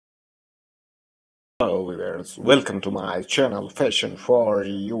Hello viewers, welcome to my channel Fashion for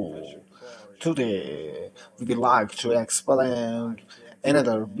You. Today we would like to explain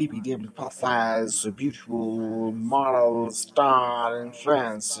another BBW plus size beautiful model star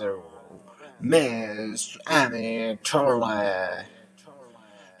influencer, Miss Aimee Turley.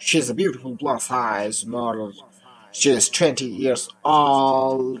 She's a beautiful plus size model. She's 20 years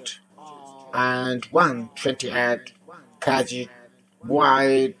old and 128 kg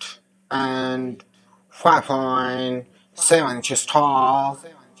white and 5.7 inches tall.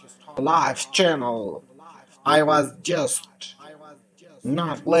 Live channel. I was just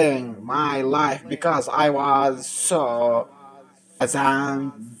not living my life because I was so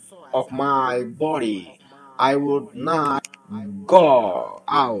ashamed of my body. I would not go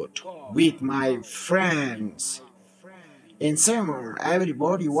out with my friends. In summer,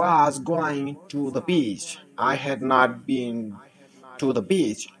 everybody was going to the beach. I had not been to the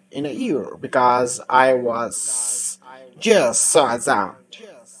beach in a year because I was just so exhausted.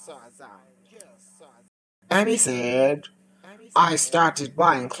 Amy said, I started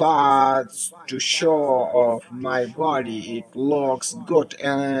buying clothes to show off my body. It looks good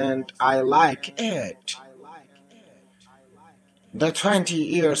and I like it. The 20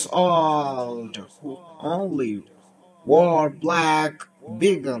 years old who only wore black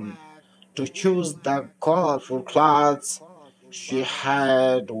began to choose the colorful clothes she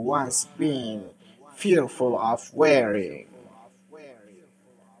had once been fearful of wearing.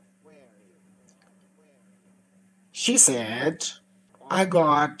 She said, I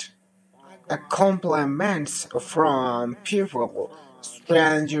got compliments from people.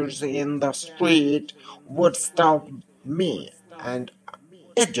 Strangers in the street would stop me, and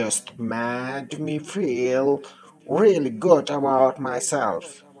it just made me feel really good about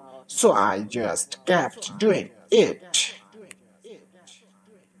myself. So I just kept doing it.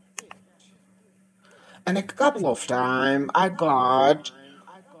 And a couple of times I got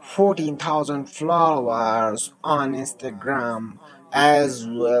 14,000 followers on Instagram as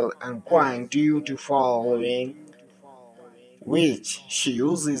well, and quite due to following, which she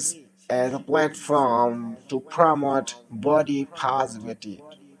uses as a platform to promote body positivity.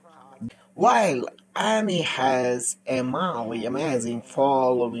 While Amy has a mildly amazing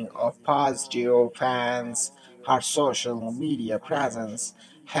following of positive fans, her social media presence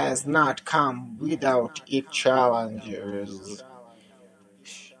has not come without its challenges.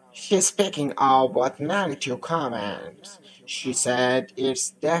 She's speaking about negative comments. She said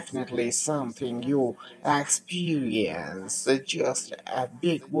it's definitely something you experience, just a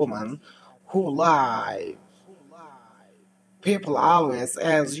big woman who lies. People always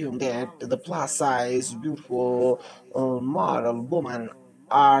assume that the plus size, beautiful model women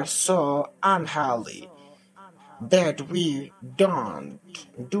are so unhealthy that we don't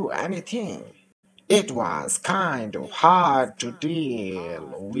do anything. It was kind of hard to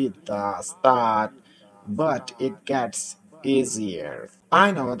deal with the start, but it gets easier. I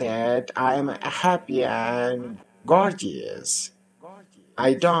know that I am happy and gorgeous.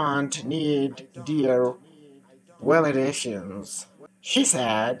 I don't need dear validations. She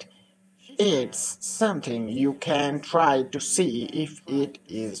said, it's something you can try to see if it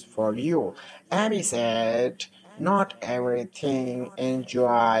is for you. Amy said, not everything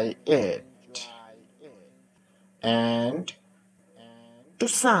enjoy it. And to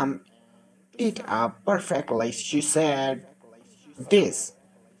sum it up perfectly, she said this,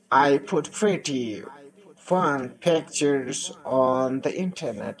 I put pretty fun pictures on the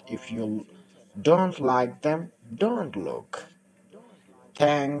internet. If you don't like them, don't look.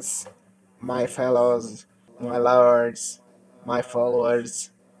 Thanks, my fellows, my lords, my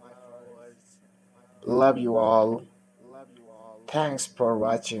followers. Love you all. Thanks for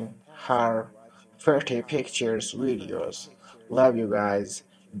watching her 30 pictures videos. Love you guys.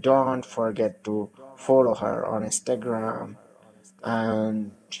 Don't forget to follow her on Instagram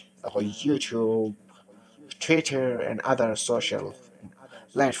and YouTube, Twitter, and other social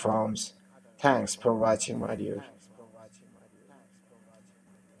platforms. Thanks for watching, my dear.